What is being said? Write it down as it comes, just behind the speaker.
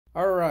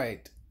All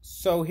right,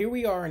 so here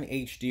we are in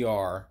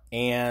HDR,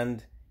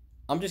 and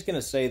I'm just going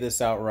to say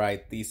this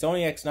outright. The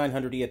Sony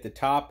X900E at the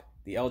top,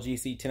 the LG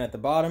C10 at the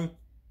bottom,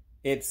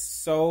 it's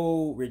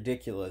so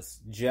ridiculous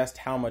just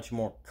how much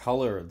more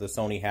color the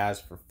Sony has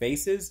for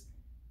faces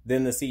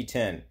than the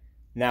C10.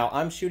 Now,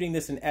 I'm shooting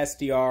this in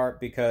SDR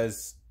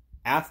because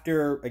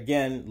after,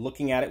 again,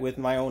 looking at it with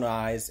my own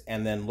eyes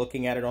and then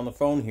looking at it on the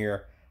phone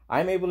here,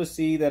 I'm able to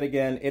see that,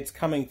 again, it's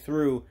coming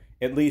through,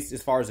 at least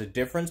as far as a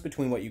difference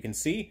between what you can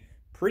see,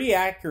 pretty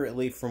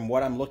accurately from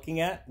what I'm looking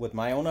at with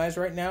my own eyes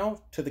right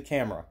now to the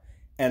camera.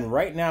 And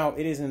right now,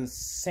 it is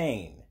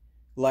insane.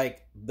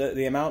 Like,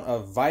 the amount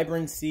of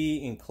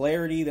vibrancy and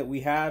clarity that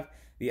we have.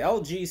 The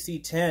LG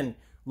C10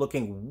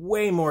 looking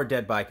way more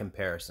dead by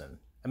comparison.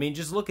 I mean,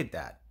 just look at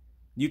that.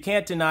 You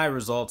can't deny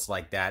results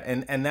like that.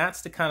 And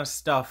that's the kind of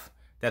stuff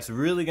that's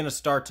really going to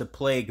start to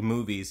plague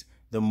movies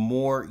the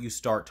more you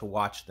start to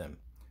watch them.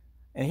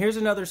 And here's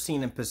another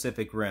scene in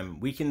Pacific Rim.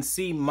 We can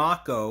see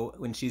Mako,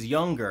 when she's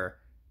younger,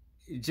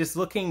 just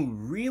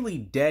looking really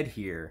dead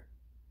here.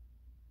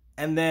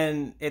 And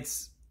then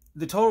it's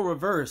the total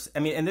reverse. I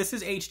mean, and this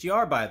is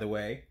HDR, by the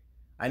way.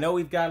 I know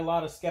we've got a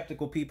lot of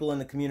skeptical people in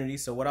the community,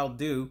 so what I'll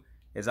do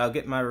is I'll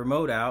get my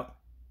remote out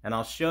and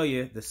I'll show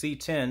you the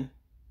C10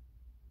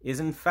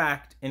 is in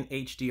fact in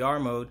HDR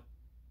mode.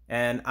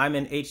 And I'm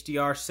in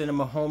HDR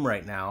Cinema Home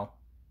right now.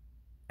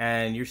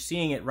 And you're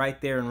seeing it right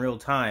there in real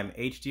time.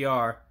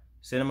 HDR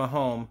Cinema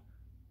Home.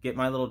 Get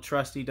my little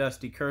trusty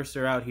dusty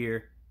cursor out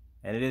here.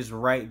 And it is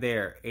right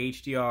there,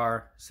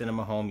 HDR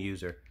Cinema Home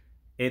user.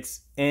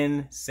 It's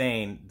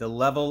insane. The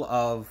level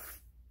of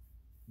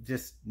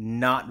just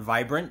not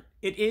vibrant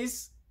it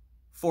is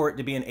for it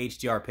to be an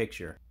HDR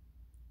picture.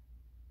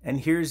 And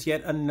here's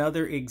yet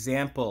another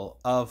example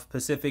of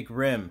Pacific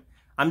Rim.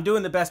 I'm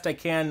doing the best I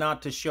can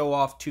not to show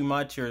off too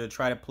much or to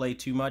try to play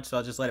too much, so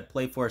I'll just let it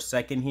play for a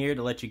second here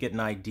to let you get an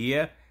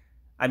idea.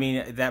 I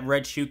mean, that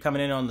red shoe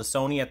coming in on the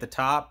Sony at the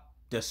top,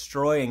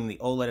 destroying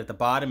the OLED at the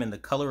bottom, and the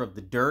color of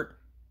the dirt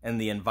and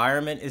the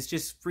environment is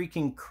just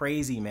freaking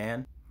crazy,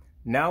 man.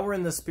 Now we're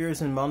in the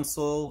Spears and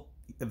Munsell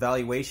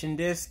evaluation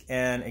disc,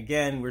 and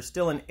again, we're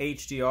still in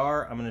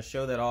HDR. I'm going to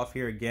show that off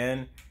here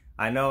again.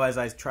 I know as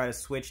I try to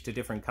switch to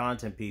different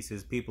content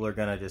pieces, people are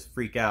going to just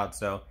freak out.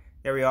 So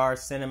there we are,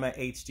 Cinema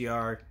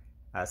HDR,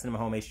 Cinema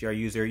Home HDR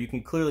user. You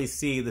can clearly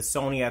see the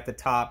Sony at the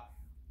top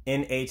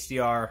in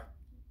HDR,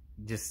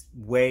 just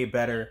way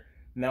better.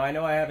 Now I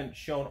know I haven't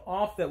shown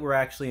off that we're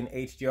actually in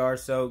HDR,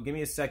 so give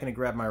me a second to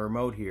grab my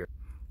remote here.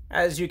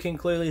 As you can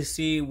clearly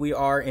see, we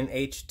are in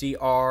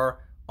HDR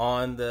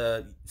on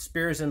the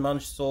Spears and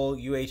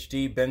Munsell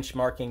UHD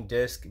benchmarking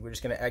disc. We're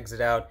just going to exit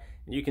out.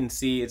 You can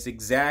see it's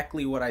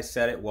exactly what I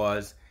said it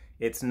was.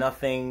 It's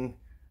nothing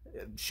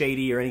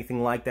shady or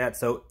anything like that.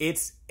 So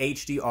it's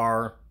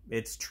HDR.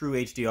 It's true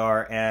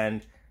HDR.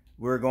 And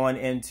we're going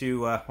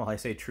into, well, I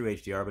say true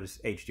HDR, but it's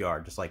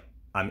HDR, just like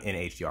I'm in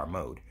HDR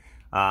mode.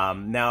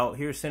 Now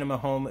here's Cinema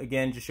Home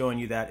again, just showing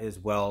you that as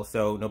well,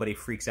 so nobody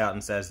freaks out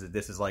and says that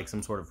this is like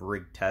some sort of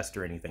rigged test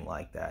or anything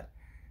like that.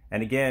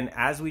 And again,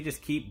 as we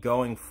just keep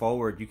going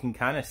forward, you can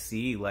kind of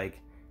see, like,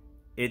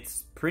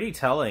 it's pretty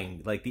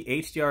telling. Like, the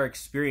HDR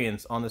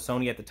experience on the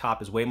Sony at the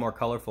top is way more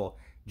colorful.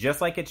 Just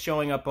like it's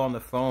showing up on the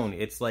phone,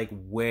 it's like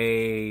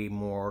way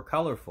more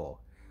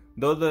colorful.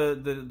 Though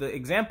the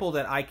example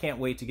that I can't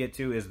wait to get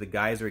to is the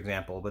geyser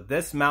example, but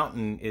this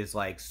mountain is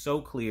like so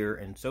clear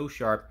and so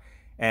sharp.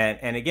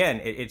 And again,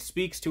 it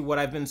speaks to what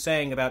I've been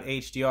saying about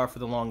HDR for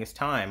the longest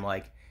time.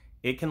 Like,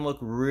 it can look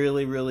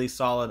really, really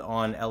solid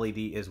on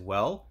LED as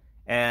well.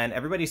 And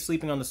everybody's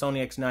sleeping on the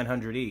Sony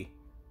X900E,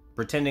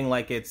 pretending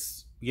like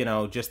it's, you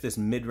know, just this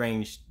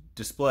mid-range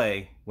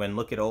display when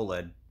look at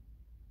OLED.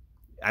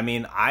 I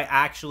mean, I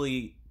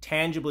actually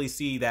tangibly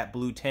see that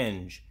blue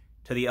tinge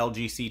to the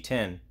LG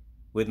C10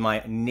 with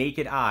my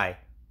naked eye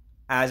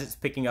as it's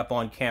picking up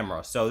on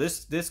camera. So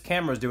this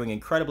camera is doing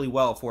incredibly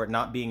well for it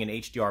not being in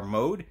HDR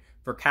mode,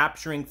 for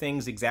capturing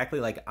things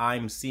exactly like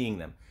I'm seeing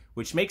them,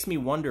 which makes me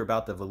wonder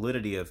about the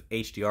validity of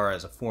HDR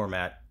as a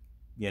format,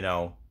 you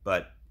know,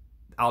 but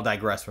I'll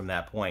digress from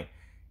that point.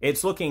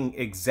 It's looking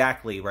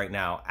exactly right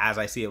now as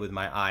I see it with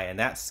my eye, and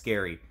that's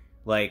scary.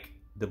 Like,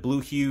 the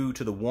blue hue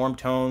to the warm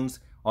tones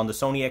on the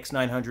Sony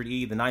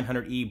X900E, the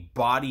 900E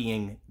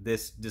bodying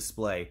this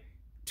display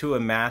to a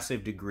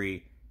massive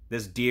degree.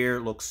 This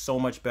deer looks so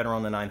much better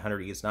on the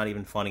 900E, it's not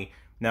even funny.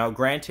 Now,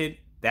 granted,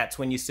 that's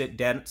when you sit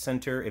dead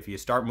center. If you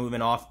start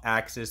moving off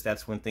axis,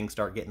 that's when things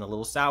start getting a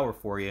little sour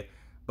for you.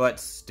 But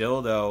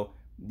still, though,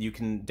 you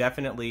can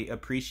definitely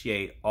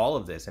appreciate all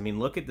of this. I mean,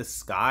 look at the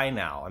sky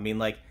now. I mean,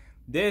 like,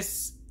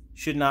 this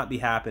should not be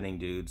happening,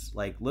 dudes.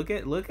 Like, look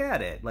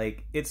at it.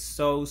 Like, it's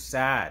so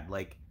sad.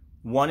 Like,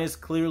 one is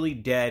clearly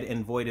dead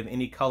and void of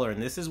any color.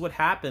 And this is what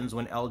happens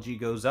when LG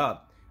goes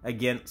up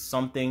against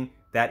something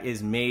that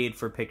is made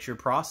for picture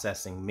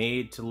processing,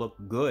 made to look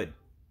good.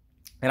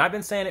 And I've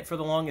been saying it for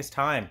the longest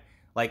time.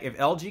 Like, if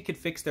LG could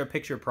fix their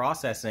picture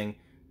processing,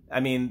 I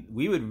mean,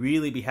 we would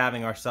really be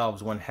having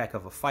ourselves one heck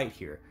of a fight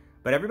here.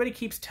 But everybody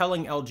keeps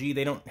telling LG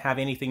they don't have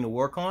anything to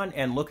work on,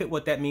 and look at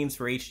what that means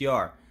for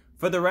HDR.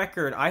 For the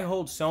record, I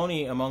hold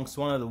Sony amongst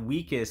one of the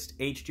weakest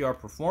HDR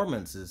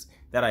performances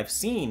that I've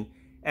seen.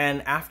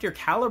 And after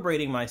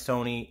calibrating my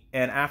Sony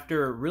and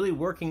after really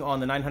working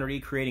on the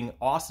 900E, creating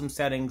awesome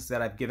settings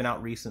that I've given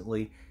out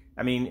recently,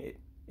 I mean,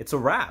 it's a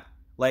wrap.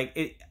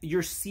 Like,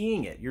 you're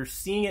seeing it. You're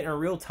seeing it in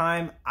real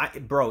time.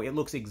 Bro, it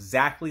looks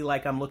exactly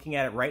like I'm looking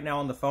at it right now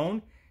on the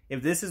phone.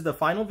 If this is the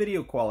final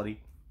video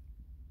quality,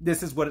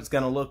 this is what it's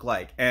going to look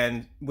like.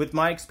 And with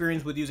my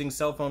experience with using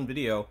cell phone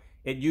video,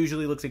 it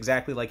usually looks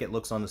exactly like it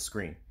looks on the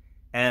screen.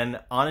 And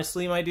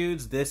honestly, my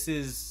dudes, this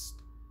is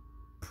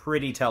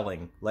pretty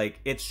telling. Like,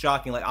 it's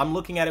shocking. Like, I'm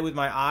looking at it with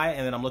my eye,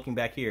 and then I'm looking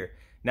back here.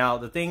 Now,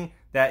 the thing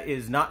that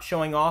is not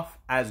showing off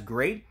as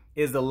great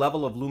is the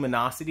level of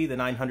luminosity the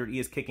 900E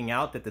is kicking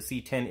out that the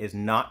C10 is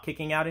not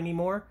kicking out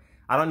anymore.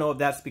 I don't know if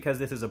that's because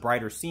this is a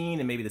brighter scene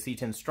and maybe the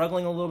C10 is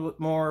struggling a little bit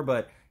more,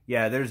 but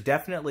yeah, there's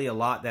definitely a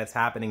lot that's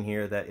happening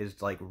here that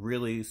is like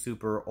really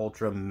super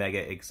ultra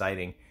mega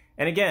exciting.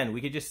 And again, we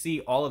could just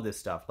see all of this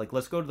stuff. Like,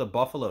 let's go to the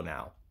Buffalo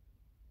now.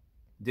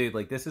 Dude,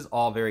 like, this is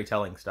all very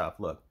telling stuff.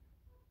 Look,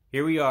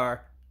 here we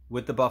are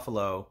with the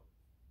Buffalo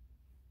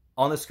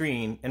on the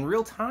screen in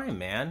real time,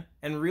 man.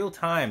 In real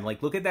time.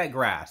 Like, look at that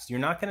grass. You're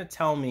not going to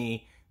tell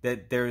me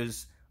that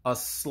there's a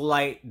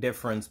slight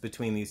difference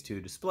between these two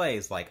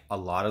displays like a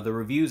lot of the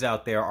reviews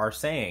out there are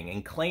saying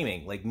and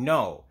claiming. Like,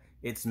 no,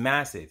 it's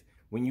massive.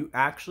 When you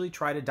actually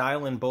try to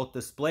dial in both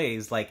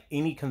displays like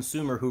any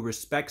consumer who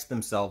respects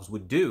themselves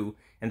would do,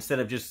 instead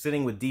of just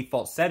sitting with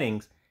default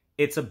settings,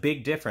 it's a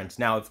big difference.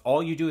 Now, if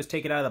all you do is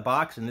take it out of the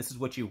box and this is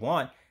what you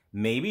want,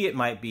 maybe it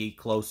might be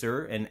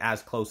closer and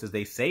as close as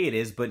they say it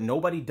is, but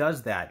nobody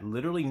does that.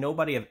 Literally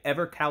nobody I've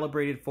ever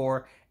calibrated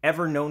for,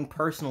 ever known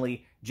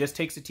personally, just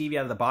takes the TV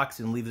out of the box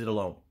and leaves it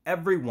alone.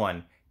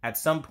 Everyone at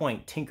some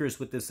point tinkers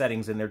with the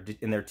settings in their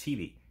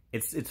TV.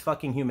 It's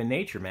fucking human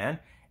nature, man.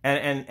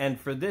 And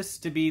for this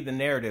to be the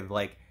narrative,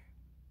 like,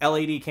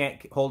 LED can't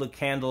hold a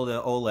candle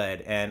to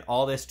OLED and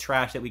all this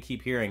trash that we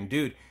keep hearing.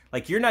 Dude,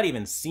 like, you're not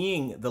even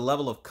seeing the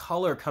level of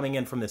color coming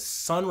in from this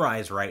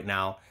sunrise right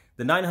now.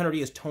 The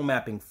 900E is tone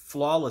mapping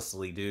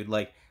flawlessly, dude.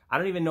 Like, I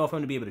don't even know if I'm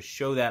going to be able to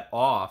show that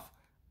off.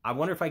 I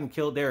wonder if I can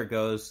kill it. There it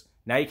goes.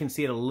 Now you can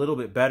see it a little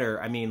bit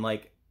better. I mean,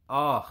 like,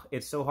 oh,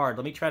 it's so hard.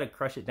 Let me try to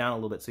crush it down a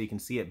little bit so you can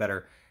see it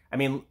better. I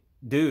mean,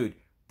 dude,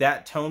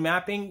 that tone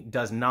mapping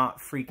does not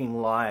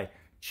freaking lie.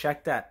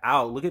 Check that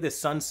out. Look at this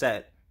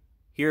sunset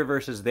here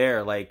versus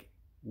there. Like,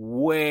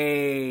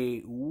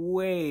 way,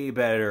 way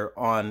better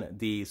on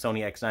the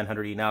Sony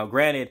X900E. Now,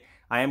 granted,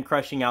 I am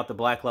crushing out the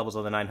black levels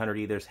on the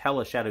 900E. There's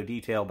hella shadow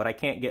detail, but I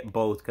can't get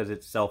both because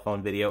it's cell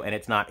phone video and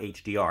it's not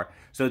HDR.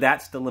 So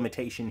that's the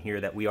limitation here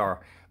that we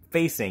are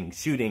facing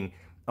shooting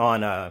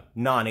on a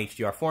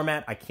non-HDR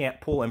format. I can't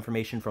pull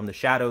information from the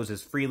shadows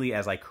as freely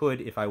as I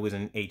could if I was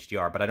in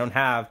HDR, but I don't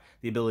have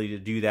the ability to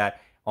do that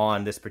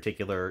on this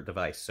particular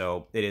device.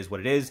 So it is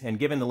what it is. And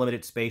given the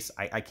limited space,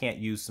 I can't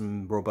use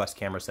some robust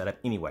camera setup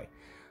anyway.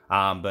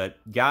 But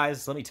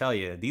guys, let me tell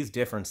you, these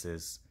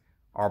differences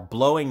are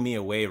blowing me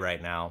away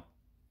right now.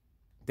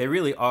 They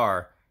really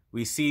are.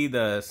 We see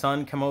the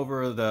sun come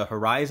over the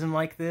horizon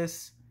like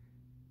this.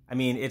 I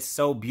mean, it's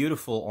so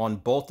beautiful on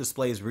both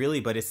displays,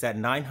 really, but it's that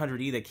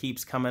 900E that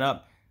keeps coming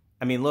up.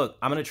 I mean, look,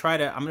 I'm gonna try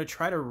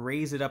to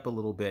raise it up a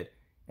little bit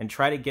and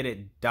try to get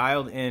it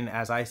dialed in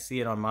as I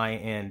see it on my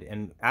end.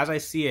 And as I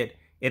see it,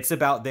 it's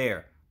about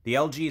there. The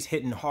LG is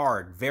hitting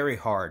hard, very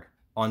hard,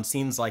 on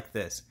scenes like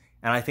this.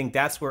 And I think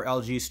that's where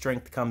LG's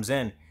strength comes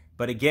in.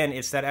 But again,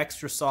 it's that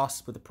extra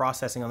sauce with the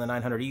processing on the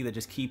 900E that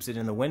just keeps it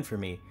in the win for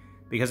me,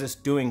 because it's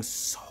doing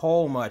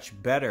so much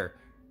better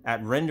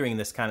at rendering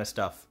this kind of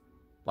stuff.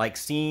 Like,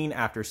 scene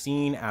after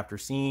scene after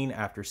scene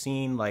after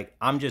scene. Like,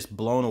 I'm just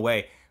blown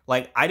away.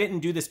 Like, I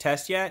didn't do this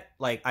test yet.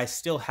 Like, I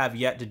still have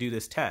yet to do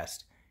this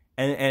test.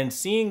 And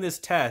seeing this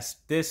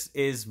test, this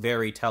is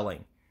very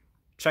telling.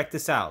 Check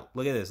this out.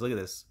 Look at this. Look at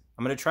this.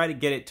 I'm going to try to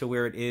get it to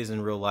where it is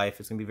in real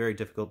life. It's going to be very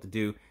difficult to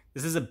do.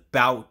 This is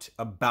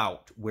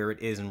about where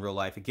it is in real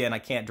life. Again, I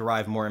can't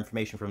derive more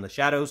information from the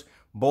shadows.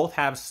 Both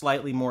have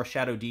slightly more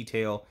shadow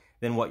detail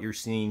than what you're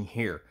seeing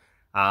here.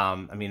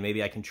 I mean,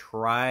 maybe I can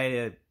try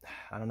to,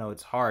 I don't know,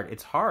 it's hard.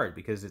 It's hard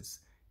because it's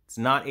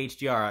not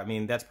HDR. I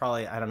mean, that's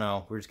probably, I don't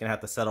know, we're just going to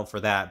have to settle for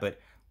that. But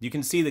you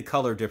can see the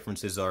color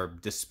differences are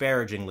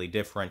disparagingly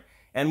different.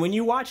 And when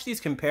you watch these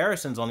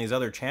comparisons on these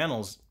other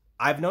channels,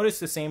 I've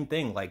noticed the same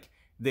thing. Like,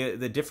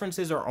 the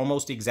differences are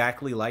almost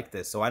exactly like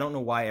this. So I don't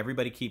know why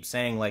everybody keeps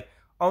saying, like,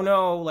 oh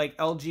no, like,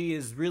 LG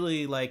is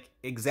really, like,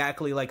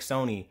 exactly like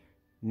Sony.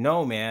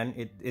 No,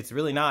 man, it's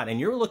really not. And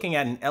you're looking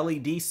at an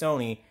LED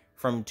Sony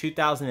from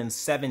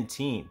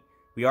 2017.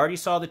 We already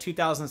saw the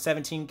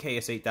 2017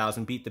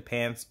 KS8000 beat the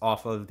pants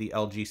off of the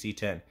LG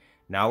C10.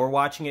 Now we're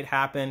watching it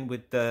happen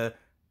with the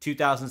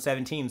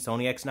 2017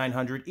 Sony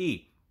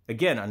X900E.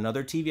 Again,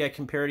 another TV I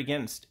compared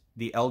against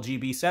the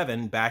LG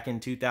B7 back in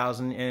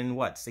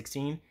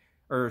 2016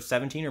 or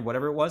 17 or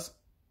whatever it was.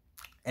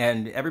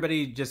 And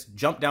everybody just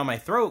jumped down my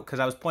throat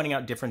because I was pointing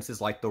out differences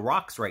like the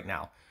rocks right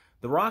now.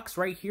 The rocks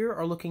right here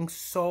are looking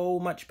so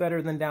much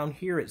better than down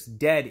here. It's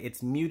dead,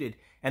 it's muted,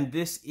 and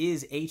this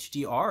is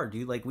HDR,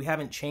 dude. Like, we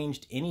haven't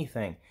changed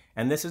anything.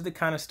 And this is the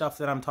kind of stuff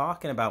that I'm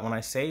talking about when I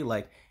say,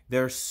 like,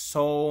 there's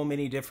so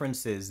many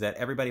differences that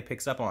everybody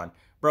picks up on.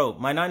 Bro,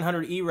 my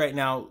 900E right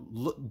now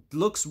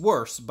looks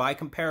worse by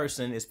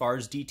comparison as far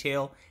as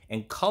detail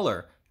and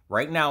color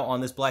right now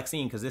on this black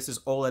scene, because this is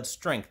OLED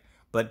strength,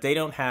 but they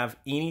don't have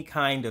any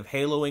kind of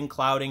haloing,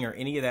 clouding, or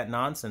any of that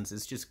nonsense.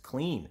 It's just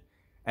clean.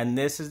 And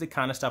this is the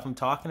kind of stuff I'm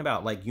talking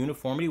about. Like,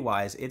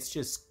 uniformity-wise, it's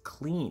just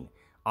clean.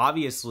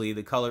 Obviously,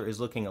 the color is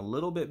looking a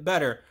little bit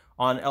better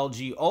on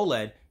LG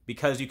OLED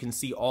because you can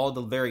see all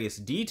the various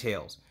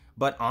details.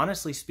 But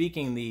honestly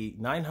speaking, the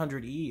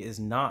 900E is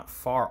not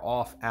far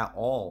off at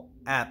all.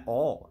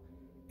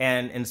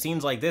 And in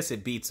scenes like this,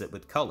 it beats it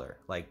with color,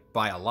 like,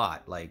 by a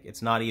lot. Like,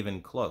 it's not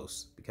even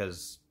close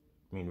because,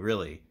 I mean,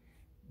 really,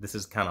 this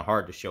is kind of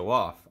hard to show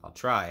off. I'll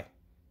try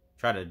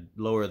to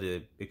lower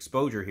the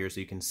exposure here so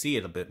you can see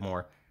it a bit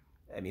more.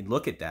 I mean,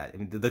 look at that. I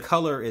mean, the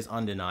color is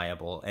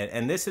undeniable.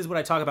 And this is what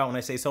I talk about when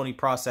I say Sony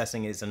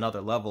processing is another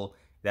level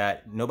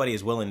that nobody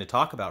is willing to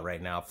talk about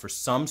right now for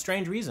some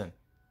strange reason.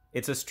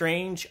 It's a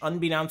strange,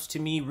 unbeknownst to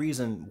me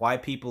reason why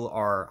people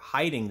are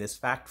hiding this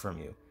fact from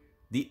you.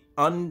 The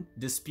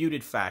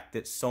undisputed fact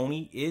that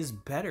Sony is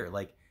better.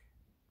 Like,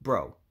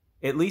 bro,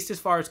 at least as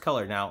far as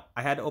color. Now,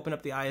 I had to open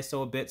up the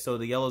ISO a bit, so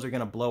the yellows are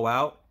going to blow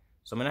out.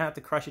 So I'm going to have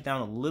to crush it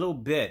down a little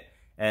bit.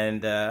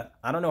 And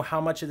I don't know how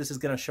much of this is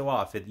going to show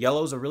off.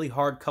 Yellow is a really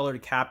hard color to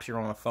capture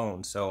on a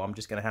phone, so I'm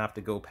just going to have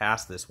to go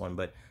past this one.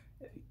 But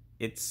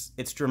it's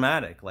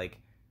dramatic. Like,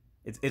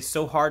 it's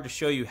so hard to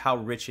show you how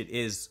rich it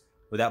is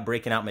without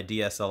breaking out my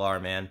DSLR,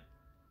 man.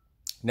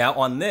 Now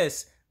on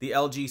this, the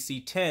LG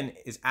C10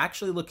 is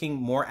actually looking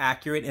more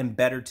accurate and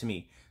better to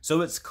me.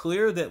 So it's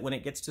clear that when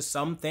it gets to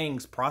some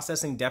things,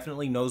 processing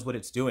definitely knows what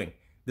it's doing.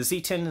 The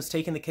C10 is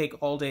taking the cake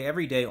all day,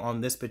 every day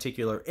on this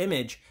particular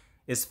image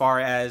as far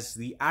as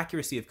the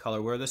accuracy of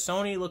color, where the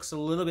Sony looks a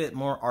little bit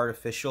more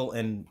artificial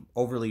and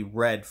overly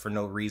red for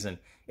no reason.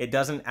 It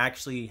doesn't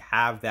actually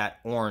have that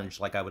orange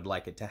like I would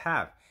like it to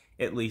have,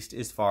 at least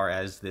as far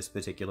as this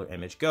particular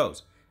image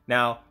goes.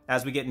 Now,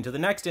 as we get into the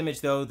next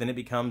image, though, then it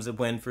becomes a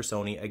win for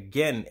Sony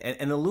again.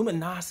 And the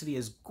luminosity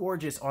is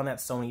gorgeous on that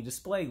Sony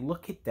display.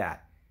 Look at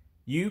that.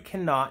 You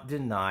cannot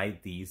deny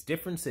these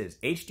differences.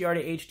 HDR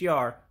to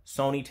HDR,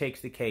 Sony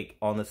takes the cake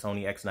on the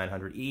Sony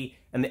X900E,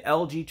 and the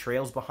LG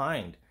trails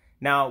behind.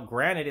 Now,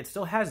 granted, it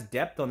still has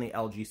depth on the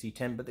LG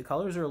C10, but the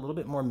colors are a little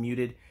bit more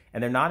muted,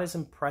 and they're not as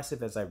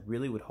impressive as I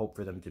really would hope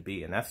for them to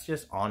be, and that's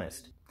just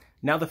honest.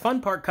 Now, the fun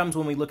part comes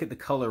when we look at the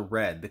color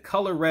red. The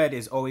color red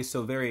is always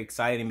so very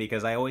exciting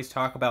because I always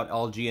talk about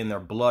LG and their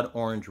blood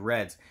orange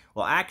reds.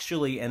 Well,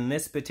 actually, in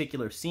this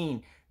particular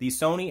scene, the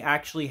Sony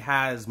actually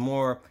has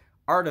more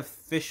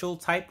artificial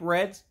type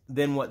reds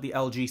than what the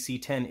LG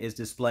C10 is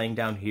displaying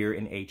down here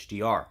in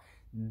HDR.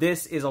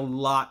 This is a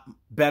lot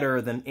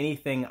better than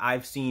anything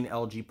I've seen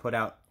LG put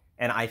out,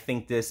 and I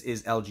think this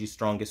is LG's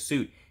strongest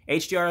suit.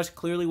 HDR is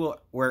clearly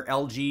where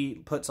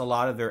LG puts a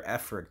lot of their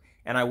effort,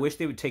 and I wish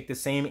they would take the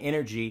same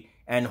energy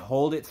and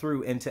hold it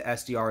through into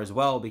SDR as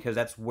well, because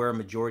that's where a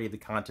majority of the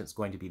content is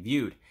going to be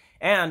viewed.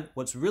 And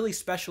what's really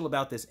special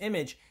about this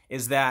image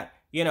is that,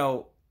 you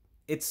know,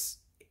 it's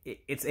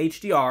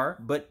HDR,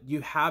 but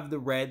you have the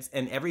reds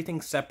and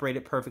everything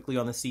separated perfectly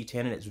on the C10,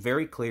 and it's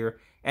very clear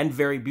and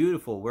very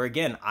beautiful. Where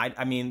again,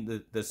 I mean,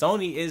 the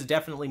Sony is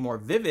definitely more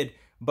vivid,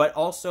 but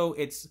also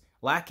it's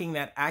lacking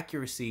that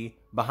accuracy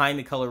behind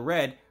the color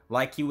red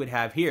like you would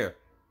have here.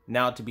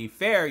 Now, to be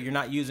fair, you're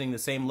not using the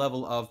same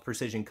level of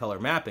precision color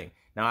mapping.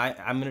 Now,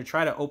 I'm going to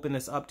try to open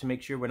this up to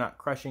make sure we're not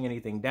crushing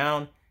anything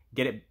down,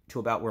 get it to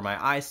about where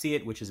my eyes see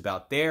it, which is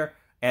about there.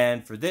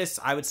 And for this,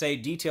 I would say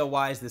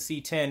detail-wise, the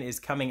C10 is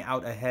coming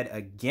out ahead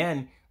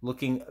again,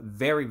 looking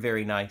very,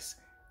 very nice.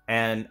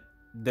 And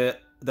the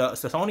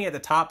Sony at the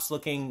top's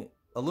looking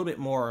a little bit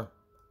more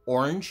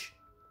orange.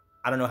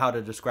 I don't know how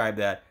to describe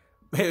that.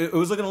 It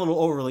was looking a little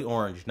overly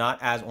orange, not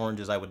as orange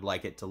as I would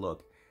like it to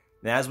look.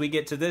 And as we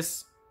get to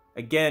this,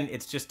 again,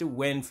 it's just a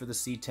win for the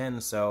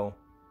C10, so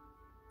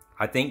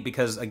I think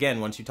because,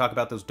 again, once you talk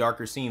about those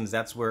darker scenes,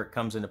 that's where it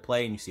comes into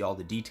play and you see all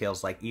the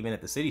details, like even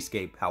at the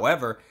cityscape.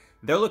 However,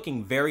 they're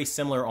looking very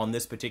similar on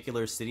this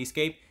particular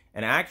cityscape,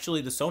 and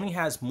actually the Sony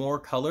has more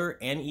color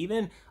and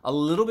even a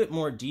little bit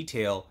more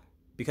detail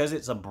because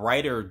it's a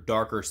brighter,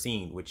 darker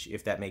scene, which,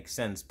 if that makes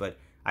sense, but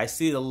I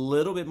see a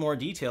little bit more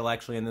detail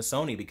actually in the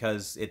Sony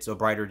because it's a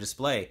brighter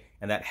display,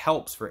 and that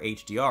helps for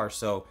HDR,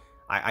 so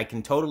I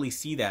can totally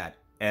see that.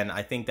 And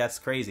I think that's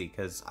crazy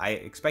because I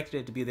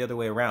expected it to be the other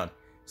way around.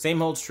 Same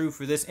holds true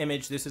for this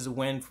image. This is a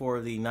win for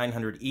the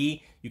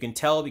 900E. You can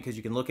tell because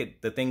you can look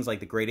at the things like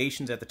the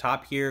gradations at the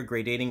top here,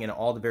 gradating in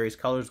all the various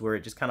colors where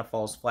it just kind of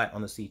falls flat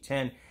on the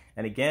C10.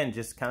 And again,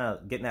 just kind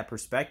of getting that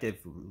perspective,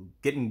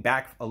 getting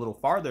back a little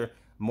farther,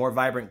 more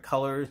vibrant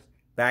colors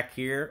back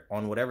here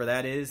on whatever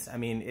that is. I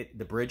mean,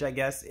 the bridge, I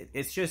guess.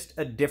 It's just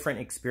a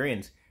different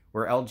experience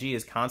where LG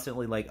is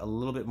constantly like a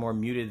little bit more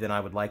muted than I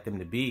would like them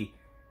to be.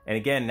 And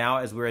again, now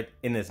as we're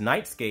in this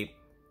nightscape,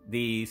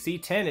 the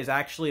C10 is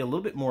actually a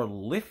little bit more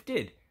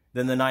lifted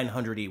than the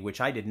 900E,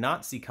 which I did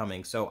not see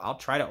coming. So I'll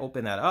try to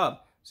open that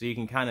up so you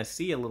can kind of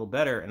see a little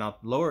better, and I'll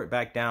lower it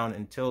back down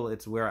until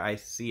it's where I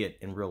see it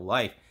in real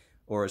life,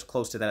 or as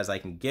close to that as I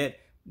can get.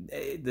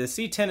 The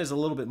C10 is a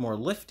little bit more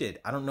lifted.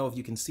 I don't know if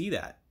you can see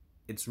that.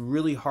 It's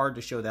really hard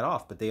to show that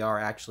off, but they are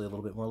actually a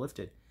little bit more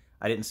lifted.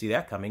 I didn't see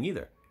that coming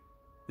either.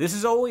 This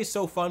is always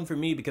so fun for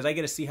me because I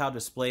get to see how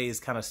displays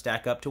kind of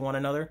stack up to one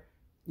another,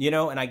 you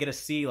know, and I get to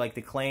see like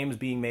the claims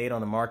being made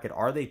on the market.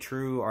 Are they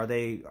true? Are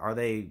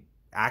they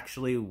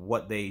actually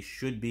what they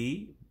should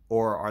be,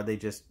 or are they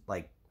just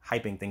like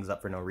hyping things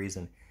up for no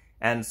reason?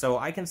 And so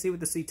I can see with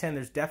the C10,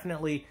 there's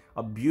definitely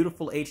a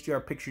beautiful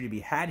HDR picture to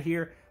be had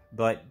here,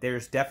 but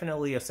there's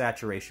definitely a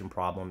saturation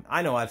problem.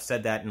 I know I've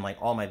said that in like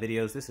all my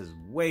videos. This is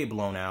way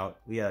blown out.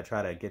 We gotta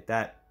try to get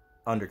that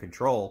under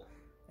control.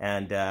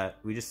 And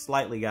we just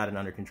slightly got it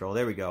under control.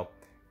 There we go.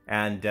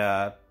 And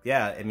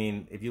yeah, I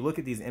mean, if you look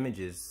at these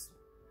images,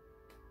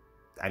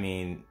 I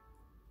mean,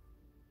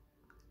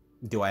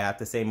 do I have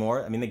to say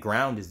more? I mean, the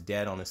ground is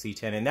dead on the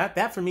C10. And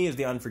that for me is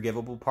the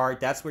unforgivable part.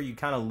 That's where you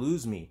kind of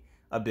lose me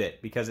a bit,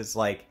 because it's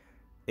like,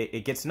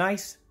 it gets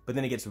nice, but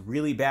then it gets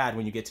really bad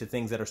when you get to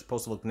things that are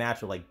supposed to look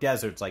natural, like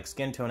deserts, like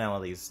skin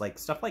tonalities, like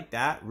stuff like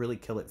that really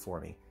kill it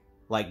for me,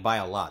 like by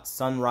a lot.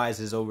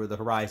 Sunrises over the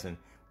horizon.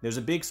 There's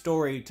a big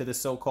story to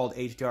this so-called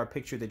HDR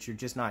picture that you're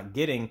just not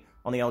getting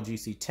on the LG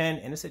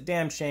C10, and it's a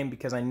damn shame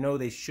because I know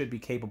they should be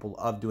capable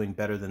of doing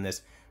better than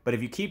this. But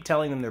if you keep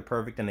telling them they're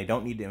perfect and they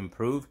don't need to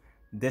improve,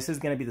 this is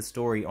going to be the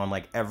story on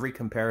like every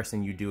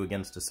comparison you do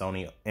against a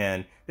Sony.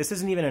 And this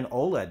isn't even an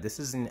OLED. This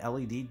is an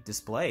LED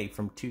display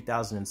from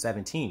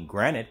 2017.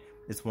 Granted,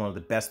 it's one of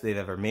the best they've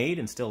ever made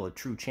and still a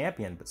true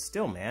champion, but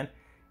still, man,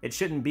 it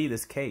shouldn't be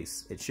this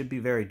case. It should be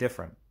very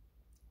different.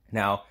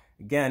 Now,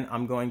 again,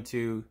 I'm going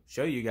to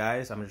show you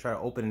guys, I'm going to try to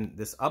open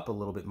this up a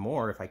little bit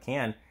more if I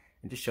can,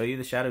 and just show you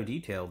the shadow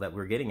detail that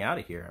we're getting out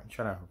of here. I'm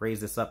trying to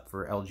raise this up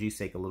for LG's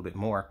sake a little bit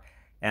more.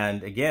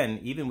 And again,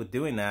 even with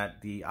doing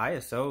that, the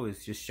ISO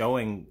is just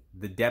showing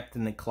the depth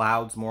in the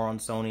clouds more on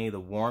Sony, the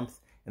warmth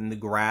in the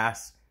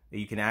grass.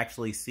 You can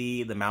actually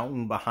see the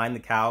mountain behind the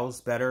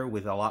cows better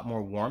with a lot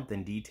more warmth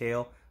and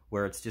detail,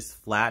 where it's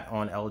just flat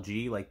on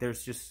LG. Like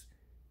there's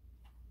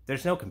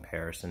no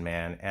comparison,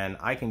 man. And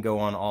I can go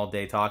on all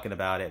day talking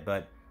about it,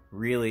 but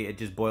really it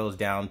just boils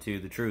down to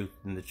the truth.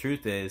 And the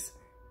truth is,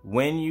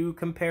 when you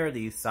compare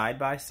these side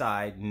by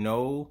side,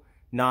 no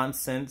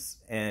nonsense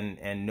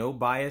and no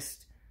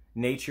biased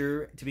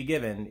nature to be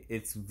given,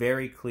 it's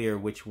very clear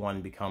which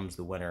one becomes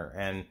the winner.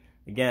 And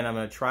again, I'm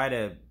going to try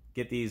to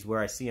get these where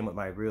I see them with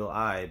my real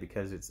eye,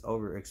 because it's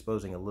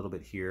overexposing a little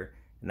bit here,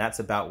 and that's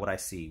about what I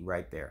see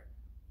right there.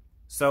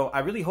 So I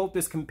really hope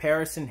this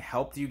comparison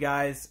helped you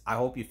guys. I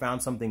hope you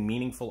found something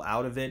meaningful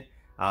out of it.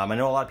 I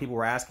know a lot of people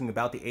were asking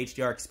about the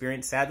HDR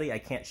experience. Sadly, I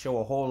can't show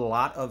a whole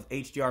lot of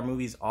HDR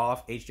movies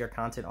off, HDR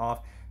content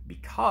off,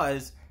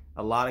 because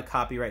a lot of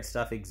copyright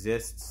stuff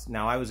exists.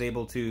 Now, I was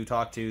able to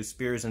talk to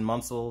Spears and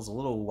Munsels a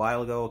little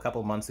while ago, a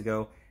couple of months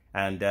ago,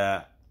 and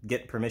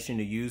get permission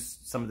to use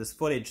some of this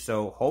footage.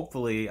 So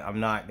hopefully I'm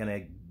not going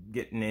to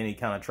get in any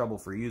kind of trouble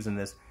for using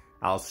this.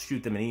 I'll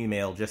shoot them an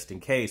email just in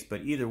case.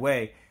 But either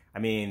way, I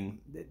mean,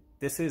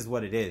 this is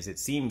what it is. It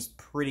seems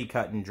pretty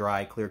cut and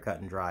dry, clear cut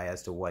and dry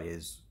as to what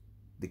is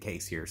the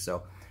case here.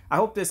 So I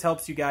hope this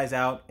helps you guys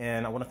out,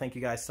 and I want to thank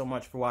you guys so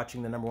much for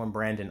watching the #1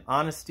 brand in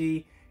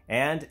honesty.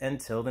 And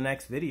until the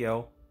next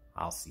video,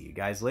 I'll see you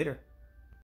guys later.